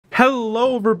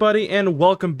Hello everybody and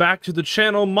welcome back to the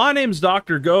channel. My name's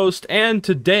Dr. Ghost and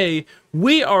today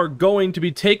we are going to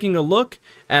be taking a look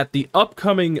at the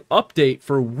upcoming update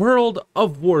for World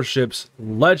of Warships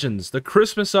Legends, the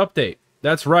Christmas update.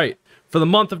 That's right, for the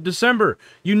month of December.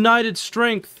 United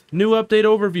Strength, new update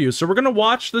overview. So we're going to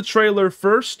watch the trailer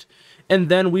first and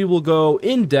then we will go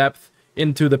in depth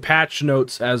into the patch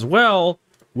notes as well,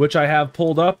 which I have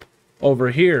pulled up over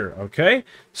here, okay?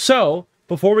 So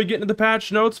before we get into the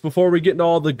patch notes, before we get into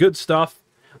all the good stuff,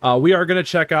 we are going to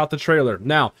check out the trailer.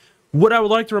 Now, what I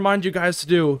would like to remind you guys to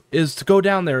do is to go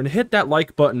down there and hit that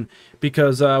like button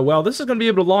because, well, this is going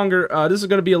to be this is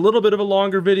going to be a little bit of a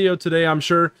longer video today, I'm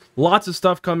sure. Lots of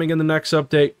stuff coming in the next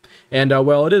update, and,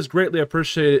 well, it is greatly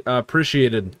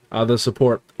appreciated, the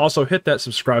support. Also, hit that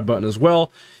subscribe button as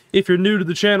well if you're new to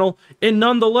the channel. And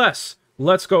nonetheless,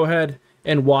 let's go ahead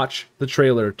and watch the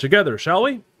trailer together, shall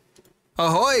we?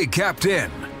 Ahoy,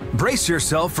 Captain! Brace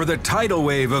yourself for the tidal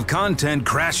wave of content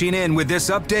crashing in with this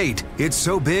update. It's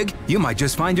so big, you might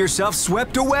just find yourself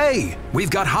swept away.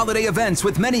 We've got holiday events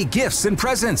with many gifts and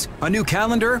presents, a new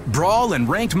calendar, brawl and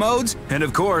ranked modes, and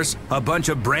of course, a bunch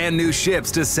of brand new ships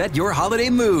to set your holiday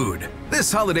mood.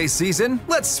 This holiday season,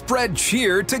 let's spread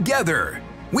cheer together.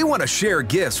 We want to share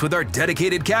gifts with our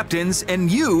dedicated captains, and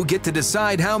you get to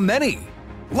decide how many.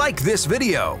 Like this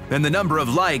video, and the number of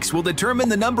likes will determine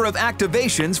the number of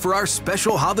activations for our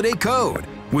special holiday code,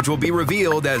 which will be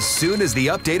revealed as soon as the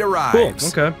update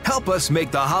arrives. Cool, okay. Help us make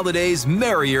the holidays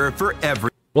merrier for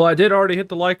everyone. Well, I did already hit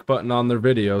the like button on their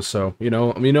video, so, you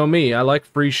know me, I like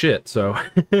free shit, so.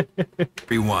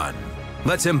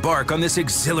 Let's embark on this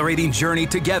exhilarating journey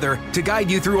together to guide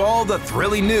you through all the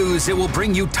thrilling news that will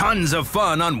bring you tons of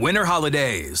fun on winter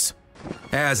holidays.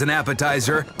 As an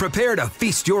appetizer, prepare to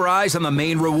feast your eyes on the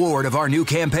main reward of our new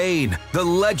campaign, the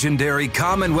legendary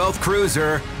Commonwealth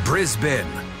cruiser, BRISBANE.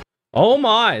 Oh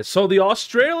my, so the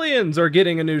Australians are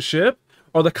getting a new ship,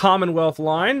 or the Commonwealth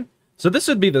line. So this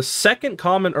would be the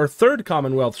third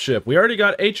Commonwealth ship. We already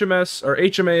got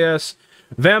HMAS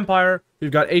Vampire,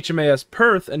 we've got HMAS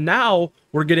Perth, and now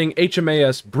we're getting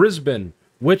HMAS Brisbane,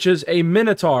 which is a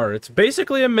Minotaur. It's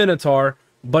basically a Minotaur,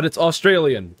 but it's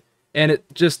Australian. And it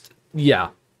just, yeah,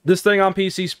 this thing on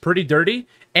PC is pretty dirty,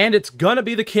 and it's gonna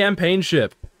be the campaign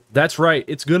ship. That's right,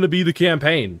 it's gonna be the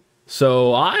campaign.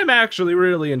 So I'm actually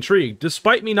really intrigued.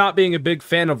 Despite me not being a big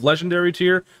fan of Legendary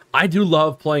tier, I do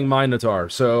love playing Minotaur.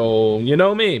 So, you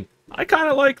know me, I kind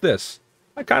of like this.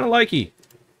 I kind of like it.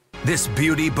 This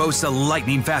beauty boasts a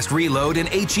lightning-fast reload and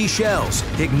HE shells,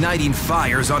 igniting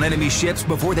fires on enemy ships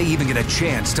before they even get a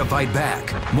chance to fight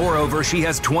back. Moreover, she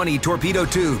has 20 torpedo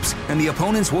tubes, and the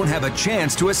opponents won't have a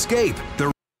chance to escape.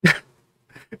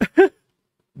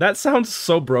 That sounds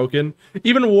so broken.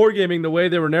 Even Wargaming, the way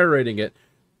they were narrating it.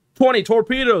 20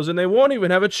 torpedoes, and they won't even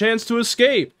have a chance to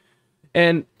escape.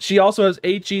 And she also has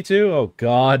HE too? Oh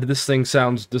god, this thing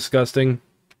sounds disgusting.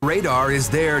 Radar is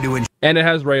there to ensure. And it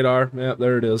has radar. Yeah,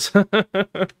 there it is.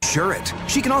 Sure it.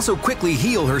 She can also quickly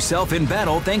heal herself in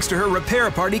battle thanks to her repair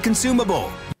party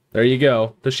consumable. There you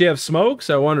go. Does she have smokes?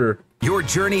 I wonder. Your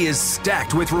journey is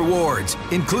stacked with rewards,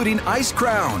 including Ice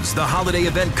Crowns, the holiday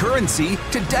event currency,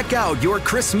 to deck out your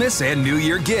Christmas and New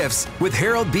Year gifts, with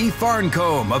Harold B.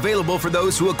 Farncombe available for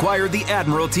those who acquire the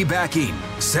Admiralty backing.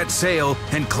 Set sail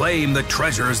and claim the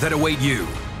treasures that await you.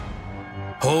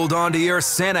 Hold on to your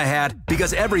Santa hat,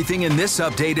 because everything in this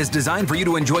update is designed for you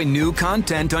to enjoy new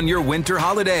content on your winter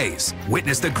holidays.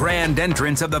 Witness the grand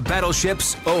entrance of the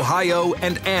battleships Ohio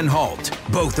and ANHALT.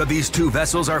 Both of these two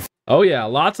vessels are... Oh yeah,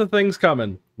 lots of things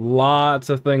coming. Lots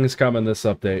of things coming this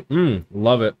update.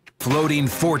 Love it. Floating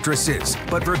fortresses,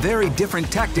 but for very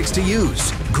different tactics to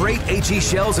use. Great HE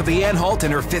shells of the ANHALT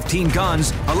and her 15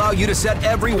 guns allow you to set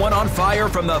everyone on fire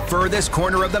from the furthest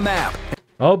corner of the map.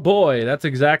 Oh boy, that's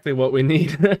exactly what we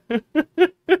need.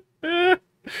 Oh,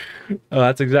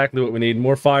 that's exactly what we need.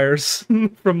 More fires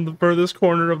from the furthest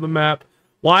corner of the map.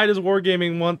 Why does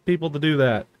Wargaming want people to do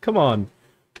that? Come on.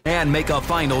 And make a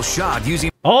final shot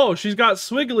using... Oh, she's got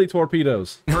swiggly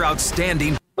torpedoes. Her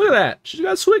outstanding... Look at that. She's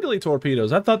got swiggly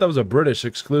torpedoes. I thought that was a British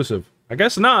exclusive. I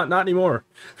guess not. Not anymore.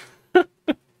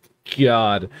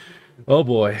 God. Oh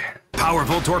boy.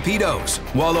 Powerful torpedoes,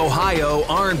 while Ohio,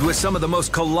 armed with some of the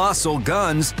most colossal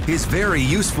guns, is very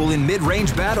useful in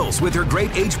mid-range battles with her great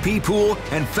HP pool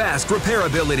and fast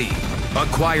repairability.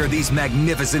 Acquire these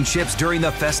magnificent ships during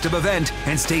the festive event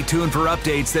and stay tuned for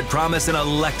updates that promise an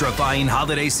electrifying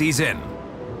holiday season.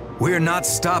 We're not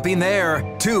stopping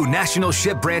there. 2 national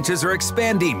ship branches are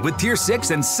expanding with Tier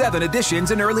 6 and 7 editions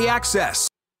in early access.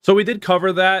 So we did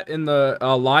cover that in the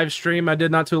live stream I did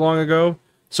not too long ago.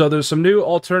 So there's some new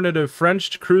alternative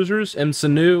French cruisers and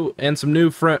some new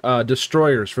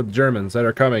destroyers for the Germans that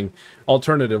are coming,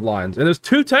 alternative lines. And there's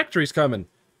 2 tech trees coming.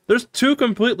 There's 2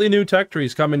 completely new tech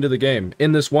trees coming to the game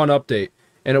in this one update,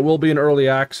 and it will be in early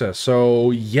access.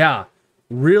 So yeah,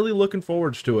 really looking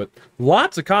forward to it.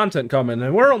 Lots of content coming,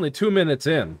 and we're only 2 minutes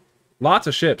in. Lots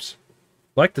of ships.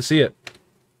 Like to see it.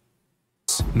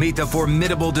 Meet the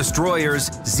formidable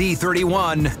destroyers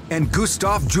Z-31 and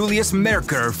Gustav Julius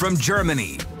Merker from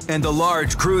Germany, and the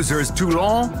large cruisers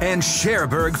Toulon and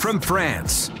Cherbourg from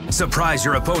France. Surprise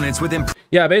your opponents with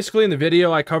Yeah, basically in the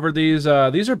video I covered these.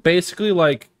 These are basically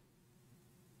like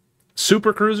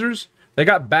super cruisers. They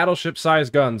got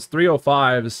battleship-sized guns,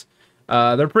 305s.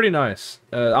 They're pretty nice.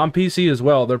 On PC as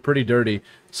well, they're pretty dirty.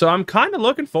 So I'm kind of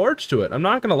looking forward to it. I'm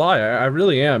not going to lie, I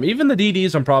really am. Even the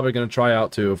DDs I'm probably going to try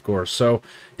out too, of course. So,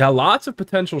 yeah, lots of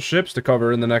potential ships to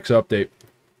cover in the next update.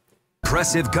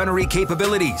 impressive gunnery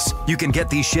capabilities. You can get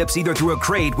these ships either through a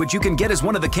crate, which you can get as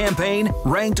one of the campaign,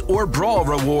 ranked, or brawl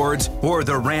rewards, or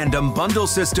the random bundle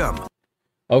system.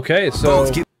 Okay, so,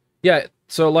 yeah,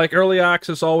 so like early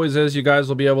access always is, you guys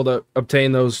will be able to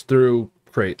obtain those through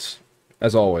crates,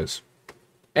 as always.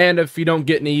 And if you don't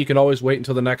get any, you can always wait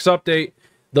until the next update.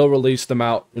 They'll release them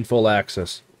out in full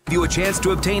access. Give you a chance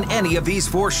to obtain any of these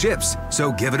 4 ships,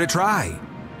 so give it a try.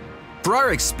 For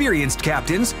our experienced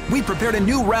captains, we prepared a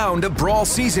new round of Brawl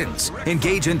Seasons.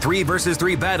 Engage in 3 versus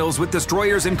 3 battles with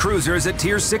destroyers and cruisers at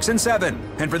tiers 6 and 7.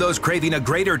 And for those craving a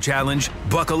greater challenge,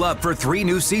 buckle up for 3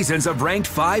 new seasons of ranked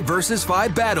 5 versus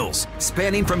 5 battles,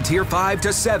 spanning from tier 5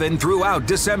 to 7 throughout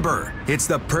December. It's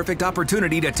the perfect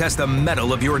opportunity to test the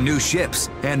mettle of your new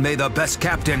ships, and may the best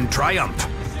captain triumph.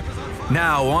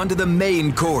 Now, on to the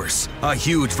main course. A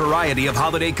huge variety of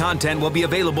holiday content will be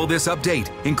available this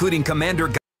update, including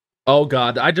Commander... Oh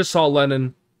god, I just saw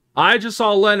Lenin. I just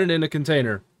saw Lenin in a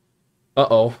container.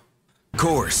 Uh-oh.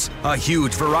 Course. A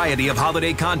huge variety of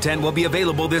holiday content will be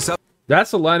available this update.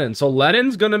 That's a Lenin. So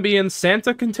Lenin's gonna be in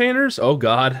Santa containers? Oh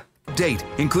god. Update,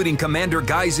 including Commander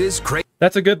Guise's...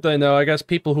 That's a good thing, though. I guess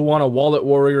people who want a wallet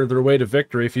warrior their way to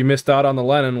victory, if you missed out on the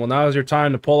Lenin, well, now is your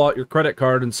time to pull out your credit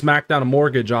card and smack down a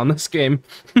mortgage on this game.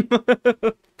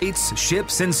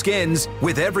 Ships, and skins,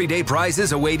 with everyday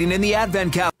prizes awaiting in the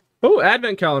Advent calendar. Oh,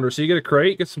 Advent calendar. So you get a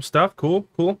crate, get some stuff. Cool,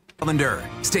 cool.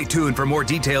 Stay tuned for more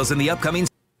details in the upcoming...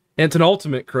 And it's an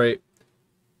ultimate crate.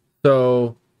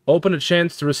 So, open a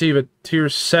chance to receive a tier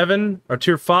 7, or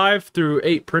tier 5 through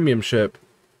 8 premium ship.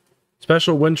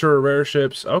 Special winter or rare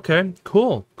ships. Okay,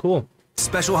 cool, cool.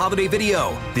 Special holiday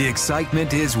video. The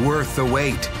excitement is worth the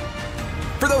wait.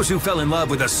 For those who fell in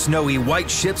love with the snowy white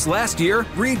ships last year,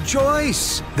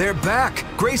 rejoice! They're back,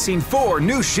 gracing 4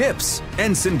 new ships.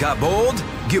 Ensign Gabold,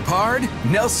 Gupard,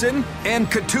 Nelson, and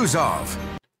Kutuzov.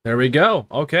 There we go.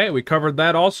 Okay, we covered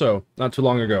that also not too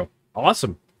long ago.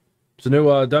 Awesome. It's the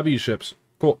new W ships.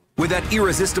 Cool. With that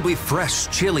irresistibly fresh,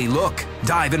 chilly look,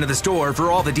 dive into the store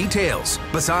for all the details.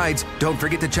 Besides, don't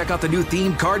forget to check out the new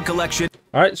themed card collection.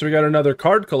 Alright, so we got another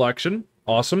card collection.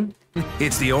 Awesome.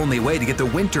 It's the only way to get the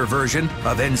winter version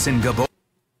of Ensign Gabold.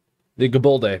 The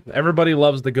Gabolde. Everybody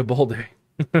loves the Gabolde.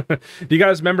 Do you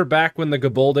guys remember back when the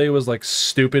Gabolde was like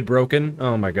stupid broken?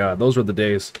 Oh my god, those were the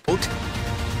days.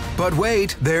 But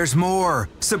wait, there's more.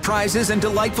 Surprises and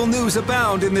delightful news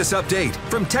abound in this update.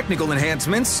 From technical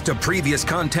enhancements to previous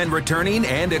content returning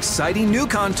and exciting new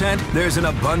content, there's an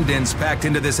abundance packed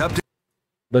into this update.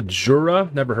 The Jura?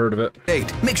 Never heard of it.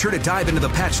 Make sure to dive into the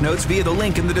patch notes via the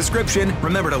link in the description.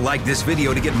 Remember to like this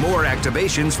video to get more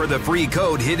activations for the free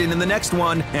code hidden in the next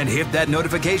one, and hit that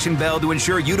notification bell to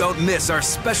ensure you don't miss our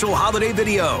special holiday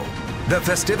video. The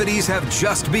festivities have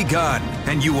just begun,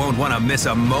 and you won't want to miss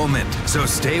a moment, so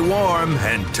stay warm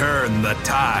and turn the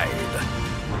tide.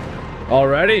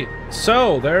 Alrighty,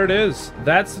 so there it is.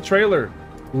 That's the trailer.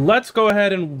 Let's go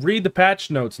ahead and read the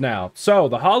patch notes now. So,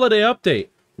 the holiday update.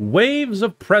 Waves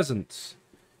of presents.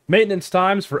 Maintenance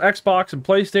times for Xbox and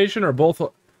PlayStation are both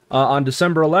on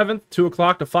December 11th, 2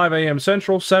 o'clock to 5 a.m.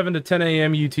 Central, 7 to 10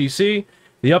 a.m. UTC.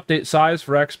 The update size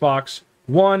for Xbox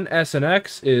One S and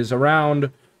X is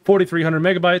around 4,300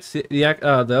 megabytes. The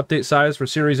update size for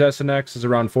Series S and X is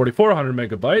around 4,400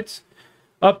 megabytes.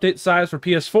 Update size for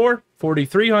PS4,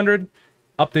 4,300.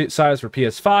 Update size for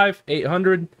PS5,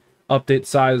 800. Update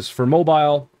size for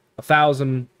mobile,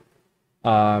 1,000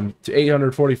 to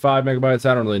 845 megabytes.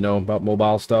 I don't really know about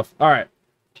mobile stuff. All right.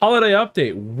 Holiday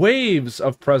update. Waves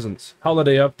of presents.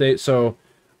 Holiday update. So,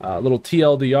 little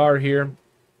TLDR here.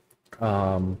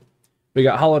 We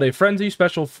got Holiday Frenzy,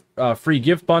 special free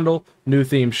gift bundle, new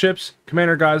theme ships,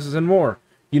 commander guises, and more.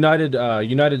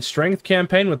 United Strength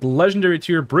campaign with legendary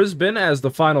tier BRISBANE as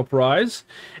the final prize.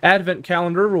 Advent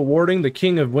calendar rewarding the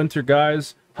King of Winter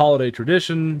guys holiday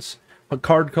traditions, a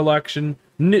card collection,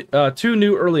 2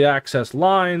 new early access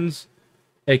lines,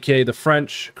 aka the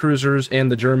French cruisers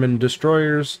and the German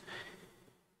destroyers,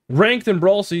 ranked and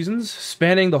brawl seasons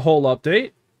spanning the whole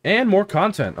update, and more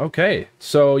content. Okay,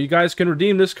 so you guys can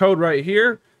redeem this code right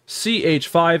here,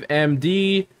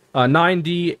 CH5MD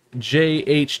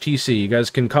 9DJHTC. You guys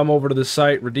can come over to the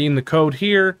site, redeem the code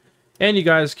here, and you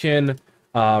guys can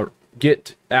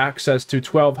get access to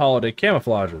 12 holiday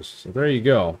camouflages. So there you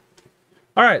go.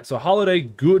 Alright, so holiday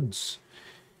goods.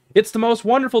 It's the most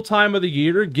wonderful time of the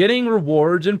year, getting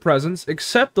rewards and presents,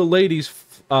 except the ladies'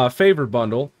 favor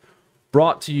bundle,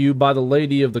 brought to you by the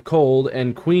Lady of the Cold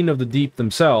and Queen of the Deep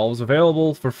themselves,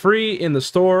 available for free in the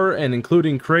store and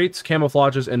including crates,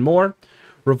 camouflages, and more,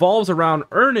 revolves around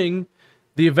earning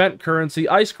the event currency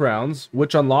Ice Crowns,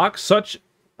 which unlocks such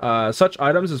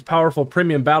items as powerful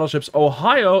premium battleships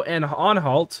Ohio and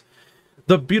ANHALT,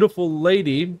 the beautiful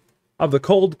Lady of the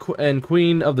Cold and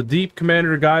Queen of the Deep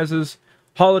commander guises,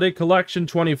 holiday collection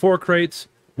 24 crates,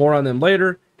 more on them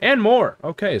later, and more.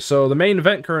 Okay, so the main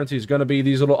event currency is going to be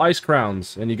these little ice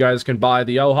crowns, and you guys can buy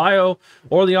the Ohio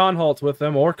or the ANHALT with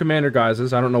them, or commander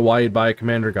guises. I don't know why you'd buy a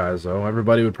commander guise, though.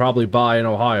 Everybody would probably buy an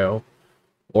Ohio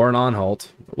or an ANHALT.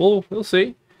 We'll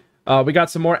see. We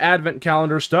got some more advent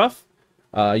calendar stuff.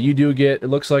 You do get, it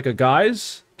looks like a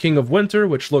guise, King of Winter,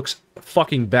 which looks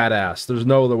fucking badass. There's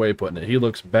no other way of putting it. He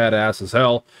looks badass as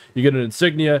hell. You get an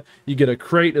insignia, you get a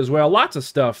crate as well. Lots of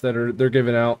stuff that they're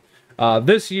giving out.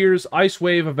 This year's Ice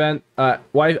Wave event,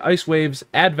 Ice Wave's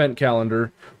Advent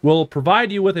Calendar will provide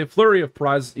you with a flurry of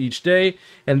prizes each day,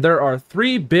 and there are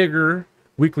 3 bigger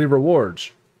weekly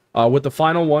rewards, with the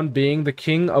final one being the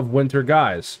King of Winter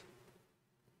guise.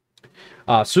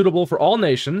 Suitable for all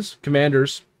nations,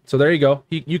 commanders. So there you go.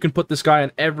 You can put this guy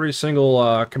on every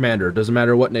single commander. Doesn't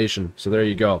matter what nation. So there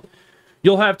you go.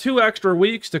 You'll have 2 extra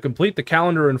weeks to complete the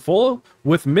calendar in full,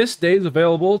 with missed days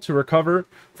available to recover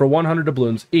for 100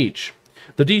 doubloons each.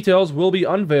 The details will be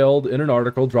unveiled in an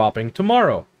article dropping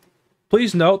tomorrow.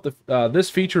 Please note that this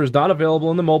feature is not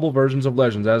available in the mobile versions of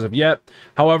Legends as of yet.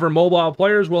 However, mobile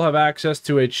players will have access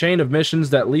to a chain of missions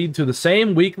that lead to the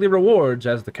same weekly rewards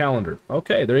as the calendar.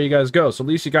 Okay, there you guys go. So at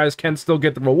least you guys can still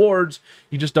get the rewards.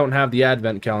 You just don't have the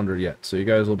Advent Calendar yet. So you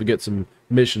guys will get some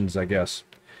missions, I guess.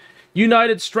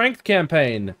 United Strength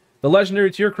Campaign. The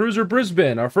legendary tier cruiser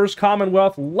Brisbane, our first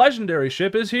Commonwealth legendary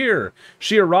ship, is here.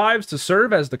 She arrives to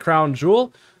serve as the crown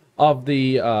jewel of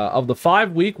the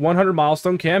 5-week 100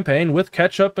 milestone campaign with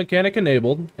catch-up mechanic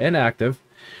enabled and active.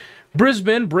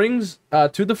 Brisbane brings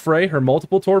to the fray her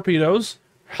multiple torpedoes,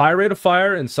 high rate of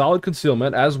fire, and solid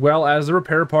concealment, as well as the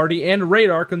repair party and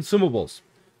radar consumables.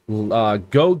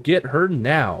 Go get her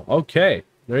now. Okay,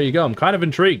 there you go. I'm kind of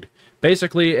intrigued.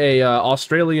 Basically a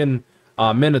Australian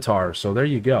Minotaur, so there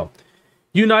you go.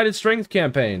 United Strength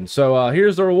Campaign. So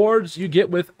here's the rewards you get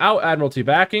without Admiralty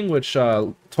backing, which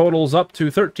totals up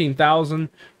to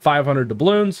 13,500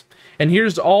 doubloons. And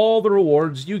here's all the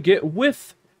rewards you get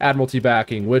with Admiralty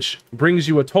backing, which brings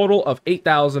you a total of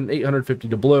 8,850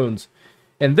 doubloons.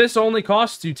 And this only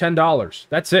costs you $10.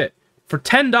 That's it. For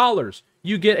 $10,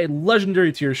 you get a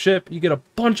legendary tier ship. You get a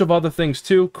bunch of other things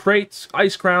too. Crates,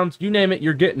 ice crowns, you name it,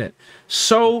 you're getting it.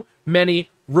 So many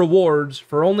rewards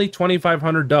for only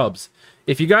 2,500 dubs.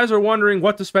 If you guys are wondering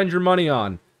what to spend your money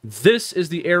on, this is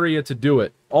the area to do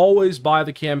it. Always buy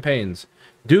the campaigns.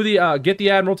 Do the get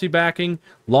the Admiralty backing,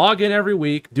 log in every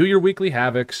week, do your weekly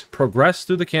havocs, progress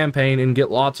through the campaign, and get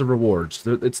lots of rewards.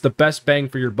 It's the best bang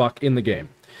for your buck in the game.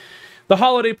 The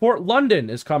holiday port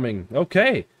London is coming.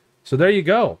 Okay, so there you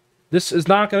go. This is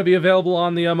not going to be available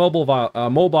on the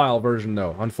mobile version,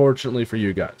 though, unfortunately for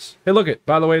you guys. Hey, look it.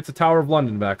 By the way, it's the Tower of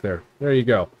London back there. There you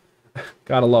go.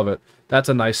 Gotta love it. That's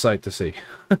a nice sight to see.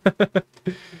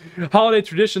 Holiday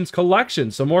Traditions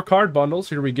Collection. Some more card bundles.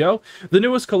 Here we go. The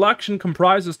newest collection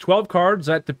comprises 12 cards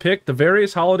that depict the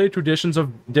various holiday traditions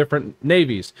of different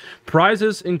navies.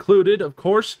 Prizes included, of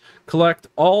course, collect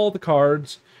all the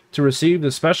cards to receive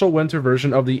the special winter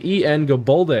version of the EN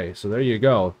Gabolde. So there you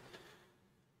go.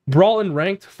 Brawl in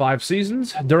Ranked 5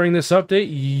 seasons. During this update,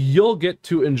 you'll get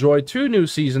to enjoy 2 new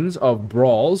seasons of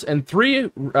Brawls and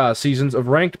 3 seasons of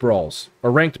Ranked Brawls.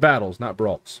 Or Ranked Battles, not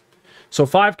Brawls. So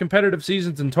 5 competitive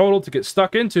seasons in total to get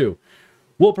stuck into.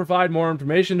 We'll provide more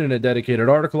information in a dedicated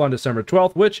article on December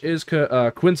 12th, which is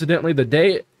coincidentally the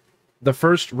day the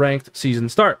first Ranked season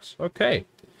starts. Okay.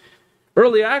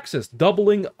 Early Access,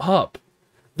 doubling up.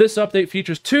 This update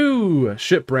features 2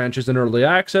 ship branches in Early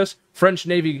Access, French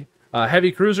Navy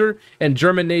heavy cruiser, and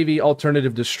German Navy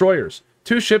alternative destroyers.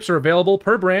 2 ships are available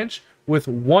per branch, with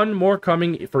 1 more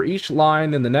coming for each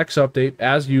line in the next update,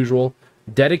 as usual.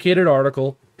 Dedicated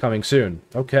article coming soon.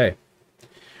 Okay.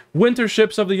 winter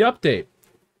ships of the update.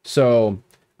 So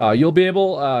you'll be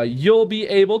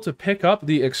able to pick up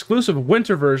the exclusive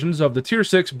winter versions of the Tier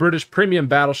 6 British premium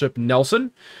battleship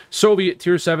Nelson, Soviet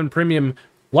Tier 7 premium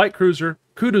light cruiser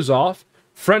Kutuzov,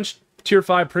 French Tier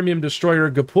 5 premium destroyer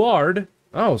Gepard.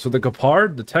 Oh, so the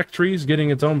Gepard, the tech tree, is getting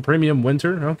its own premium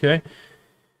winter. Okay.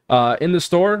 In the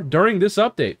store during this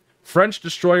update, French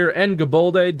destroyer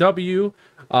Engabolde W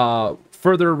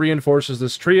further reinforces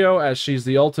this trio as she's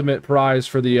the ultimate prize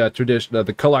for the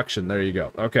the collection. There you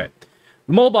go. Okay.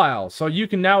 Mobile, so you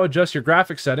can now adjust your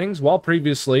graphic settings, while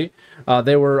previously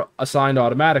they were assigned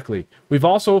automatically. We've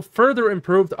also further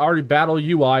improved our battle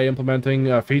UI,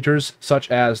 implementing features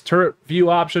such as turret view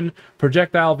option,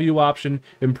 projectile view option,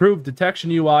 improved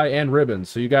detection UI, and ribbons.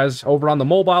 So you guys over on the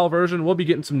mobile version will be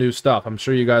getting some new stuff. I'm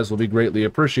sure you guys will be greatly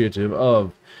appreciative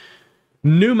of.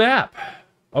 New map.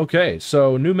 Okay,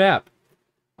 so new map.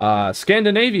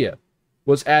 Scandinavia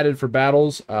was added for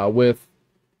battles with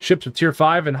ships of Tier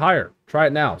 5 and higher. Try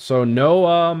it now. So no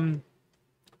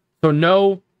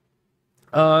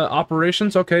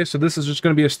operations. Okay, so this is just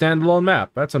going to be a standalone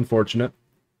map. That's unfortunate.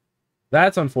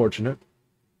 That's unfortunate.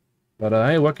 But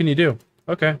hey, what can you do?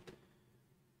 Okay.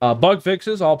 Bug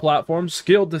fixes, all platforms.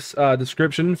 Skill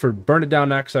description for Burn It Down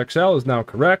XXL is now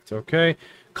correct. Okay.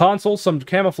 Console, some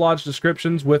camouflage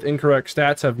descriptions with incorrect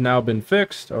stats have now been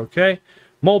fixed. Okay.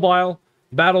 Mobile,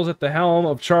 battles at the helm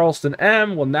of Charleston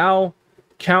M will now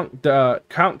count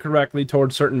correctly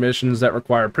towards certain missions that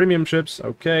require premium ships.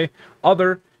 Okay.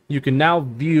 Other, you can now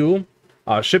view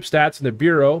ship stats in the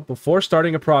bureau before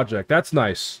starting a project. That's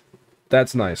nice.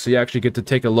 That's nice. So you actually get to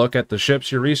take a look at the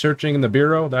ships you're researching in the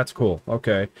bureau. That's cool.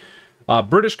 Okay.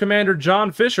 British Commander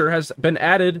John Fisher has been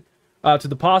added to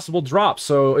the possible drops.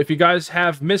 So if you guys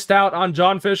have missed out on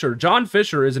John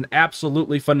Fisher is an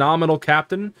absolutely phenomenal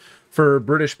captain for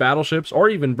British battleships, or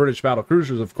even British battle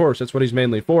cruisers, of course. That's what he's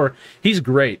mainly for. He's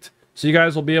great. So you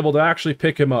guys will be able to actually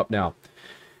pick him up now.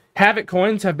 Havoc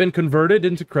coins have been converted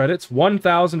into credits,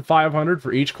 1,500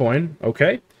 for each coin.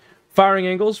 Okay. Firing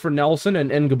angles for Nelson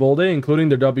and Engabolde, including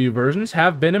their W versions,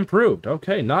 have been improved.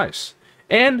 Okay, nice.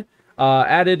 And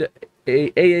added a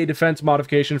AA defense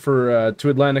modification for to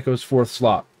Atlantico's 4th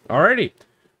slot. Alrighty.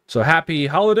 So happy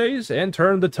holidays and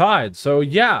turn the tide. So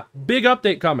yeah, big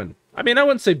update coming. I mean, I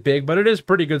wouldn't say big, but it is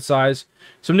pretty good size.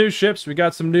 Some new ships. We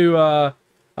got some new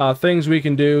things we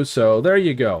can do. So there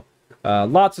you go.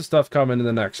 Lots of stuff coming in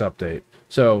the next update.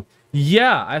 So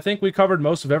yeah, I think we covered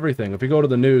most of everything. If we go to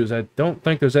the news, I don't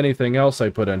think there's anything else I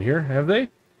put in here. Have they?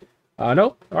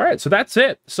 Nope. All right, so that's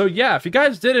it. So yeah, if you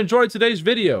guys did enjoy today's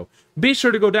video, be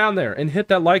sure to go down there and hit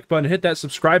that like button, hit that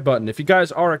subscribe button. If you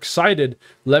guys are excited,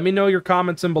 let me know your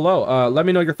comments in below. Let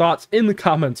me know your thoughts in the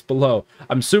comments below.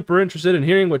 I'm super interested in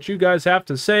hearing what you guys have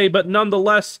to say, but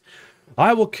nonetheless,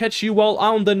 I will catch you all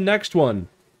on the next one.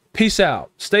 Peace out.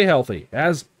 Stay healthy.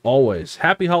 As always,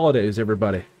 happy holidays,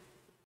 everybody.